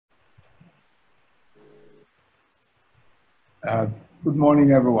Uh, Good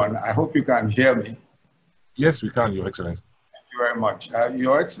morning, everyone. I hope you can hear me. Yes, we can, Your Excellency. Thank you very much.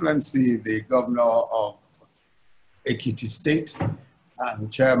 Your Excellency, the Governor of Ekiti State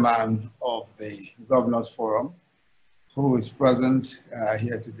and Chairman of the Governors Forum, who is present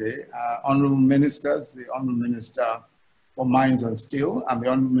here today, Honorable Ministers, the Honorable Minister for Mines and Steel and the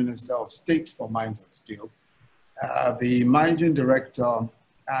Honorable Minister of State for Mines and Steel, the Managing Director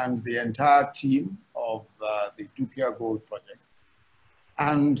and the entire team of the Dukia Gold Project,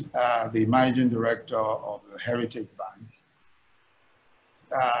 and the Managing Director of the Heritage Bank,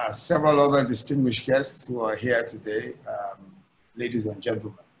 several other distinguished guests who are here today, ladies and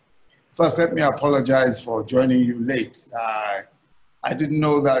gentlemen. First, let me apologize for joining you late. I didn't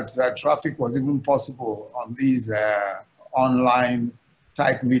know that traffic was even possible on these online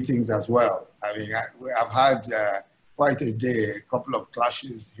type meetings as well. I mean, we have had quite a day, a couple of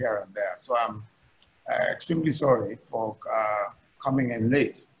clashes here and there. So I'm extremely sorry for coming in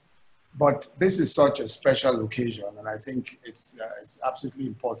late. But this is such a special occasion, and I think it's absolutely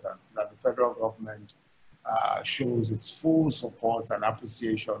important that the federal government shows its full support and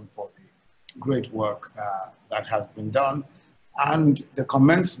appreciation for the great work that has been done and the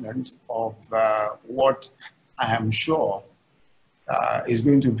commencement of what I am sure is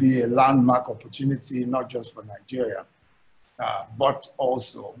going to be a landmark opportunity, not just for Nigeria, but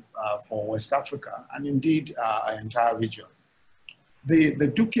also for West Africa and indeed our entire region. The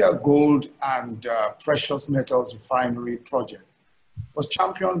Dukia Gold and Precious Metals Refinery project was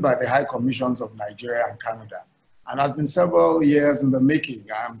championed by the High Commissions of Nigeria and Canada and has been several years in the making.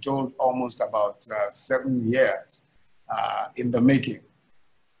 I am told almost about 7 years in the making.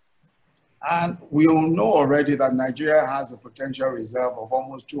 And we all know already that Nigeria has a potential reserve of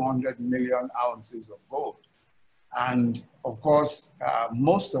almost 200 million ounces of gold. And of course,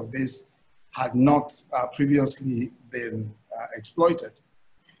 most of this had not previously been exploited.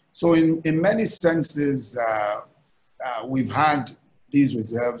 So in many senses, we've had these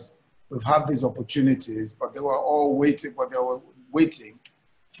reserves, we've had these opportunities, but they were all waiting,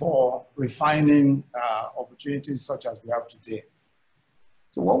 for refining opportunities such as we have today.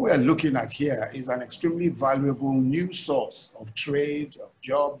 So what we are looking at here is an extremely valuable new source of trade, of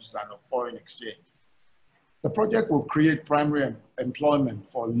jobs, and of foreign exchange. The project will create primary employment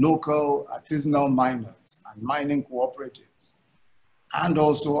for local artisanal miners and mining cooperatives, and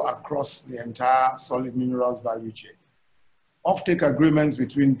also across the entire solid minerals value chain. Offtake agreements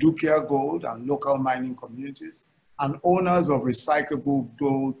between Dukia Gold and local mining communities and owners of recyclable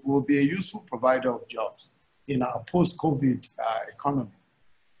gold will be a useful provider of jobs in our post-COVID economy.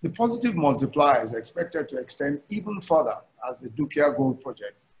 The positive multiplier is expected to extend even further as the Dukia Gold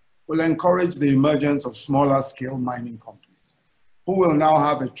project will encourage the emergence of smaller scale mining companies who will now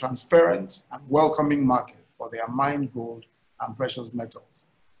have a transparent and welcoming market for their mined gold and precious metals.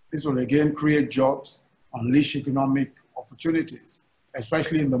 This will again create jobs, unleash economic opportunities,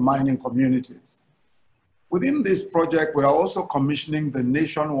 especially in the mining communities. Within this project, we are also commissioning the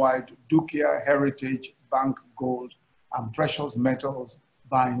nationwide Dukia Heritage Bank Gold and Precious Metals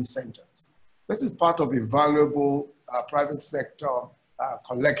Buying Centers. This is part of a valuable private sector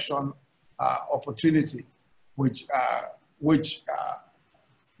collection opportunity, which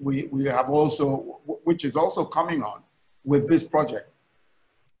we have also, which is also coming on with this project.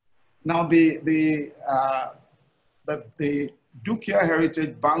 Now, the Dukia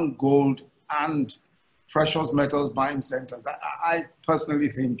Heritage Bank Gold and Precious Metals Buying Centers, I personally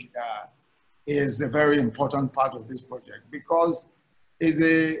think is a very important part of this project because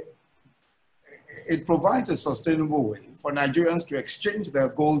it provides a sustainable way for Nigerians to exchange their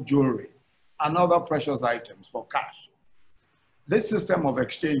gold jewelry and other precious items for cash. This system of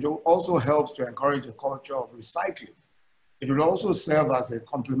exchange also helps to encourage a culture of recycling. It will also serve as a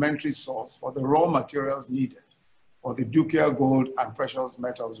complementary source for the raw materials needed for the Dukia Gold and Precious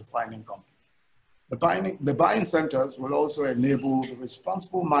Metals Refining Company. The buying centers will also enable the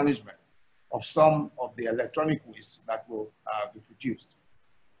responsible management of some of the electronic waste that will be produced.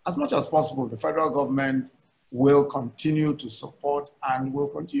 As much as possible, the federal government will continue to support and will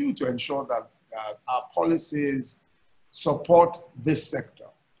continue to ensure that our policies support this sector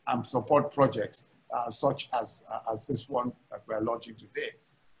and support projects such as this one that we're launching today.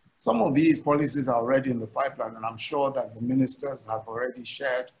 Some of these policies are already in the pipeline, and I'm sure that the ministers have already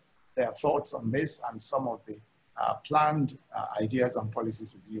shared their thoughts on this and some of the planned ideas and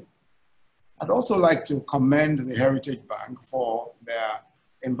policies with you. I'd also like to commend the Heritage Bank for their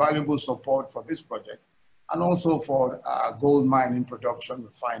invaluable support for this project and also for gold mining, production,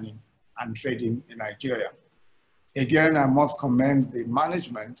 refining, and trading in Nigeria. Again, I must commend the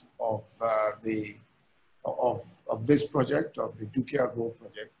management of the of this project, of the Dukia Gold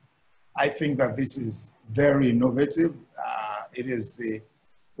project. I think that this is very innovative. It is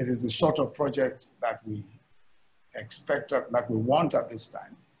the sort of project that we expect, that we want at this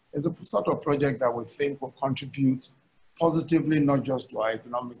time. It's a sort of project that we think will contribute positively, not just to our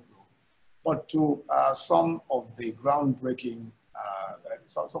economic growth, but to some of the groundbreaking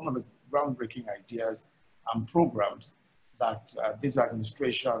ideas and programs that this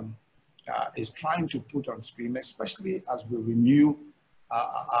administration is trying to put on stream, especially as we renew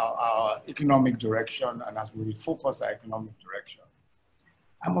our economic direction and as we refocus our economic direction.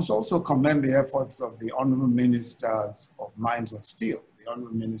 I must also commend the efforts of the Honorable Ministers of Mines and Steel, the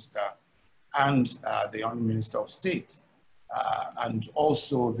Honorable Minister and the Honorable Minister of State, and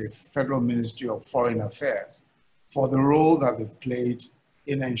also the Federal Ministry of Foreign Affairs for the role that they've played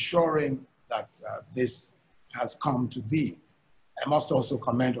in ensuring that this has come to be. I must also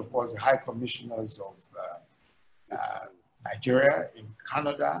commend, of course, the High Commissioners of Nigeria, in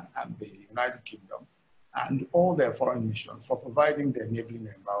Canada, and the United Kingdom, and all their foreign missions for providing the enabling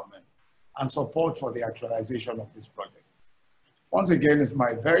environment and support for the actualization of this project. Once again, it's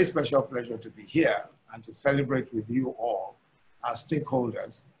my very special pleasure to be here and to celebrate with you all, as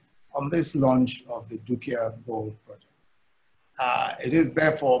stakeholders, on this launch of the Dukia Gold project. It is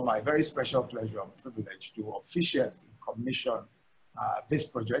therefore my very special pleasure and privilege to officially commission this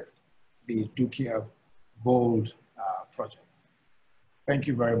project, the Dukia Gold project. Thank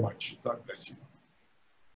you very much. God bless you.